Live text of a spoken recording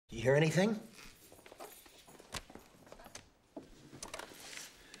You hear anything?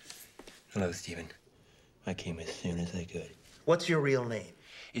 Hello, Steven. I came as soon as I could. What's your real name?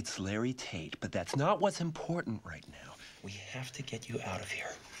 It's Larry Tate, but that's not what's important right now. We have to get you out of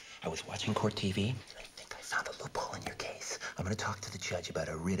here. I was watching court TV. I think I found a loophole in your case. I'm going to talk to the judge about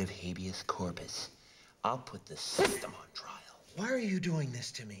a writ of habeas corpus. I'll put the system on trial. Why are you doing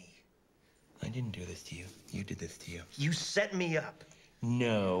this to me? I didn't do this to you. You did this to you. You set me up.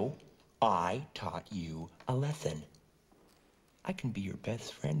 No, I taught you a lesson. I can be your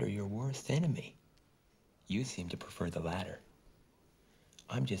best friend or your worst enemy. You seem to prefer the latter.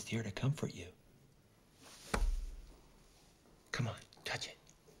 I'm just here to comfort you. Come on, touch it.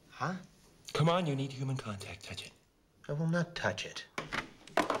 Huh? Come on, you need human contact. Touch it. I will not touch it.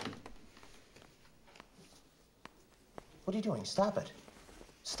 What are you doing? Stop it.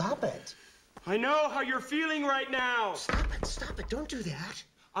 Stop it. I know how you're feeling right now. Stop it. Stop it. Don't do that.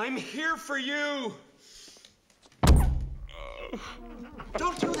 I'm here for you.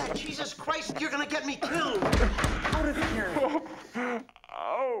 Don't do that. Jesus Christ, you're gonna get me killed. Out of here.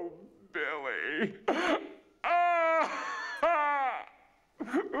 Oh, Billy.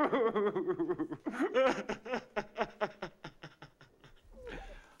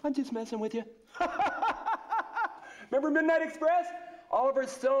 I'm just messing with you. Remember Midnight Express? Oliver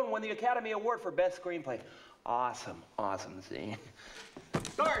Stone won the Academy Award for Best Screenplay. Awesome, awesome scene.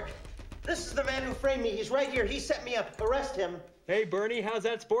 Guard, this is the man who framed me. He's right here. He set me up. Arrest him. Hey, Bernie, how's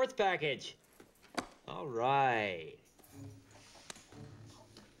that sports package? All right.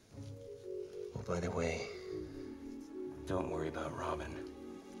 Oh, by the way, don't worry about Robin.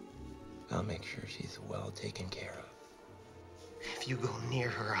 I'll make sure she's well taken care of. If you go near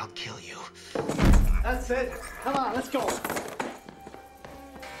her, I'll kill you. That's it. Come on, let's go.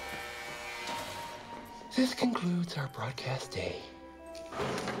 This concludes our broadcast day.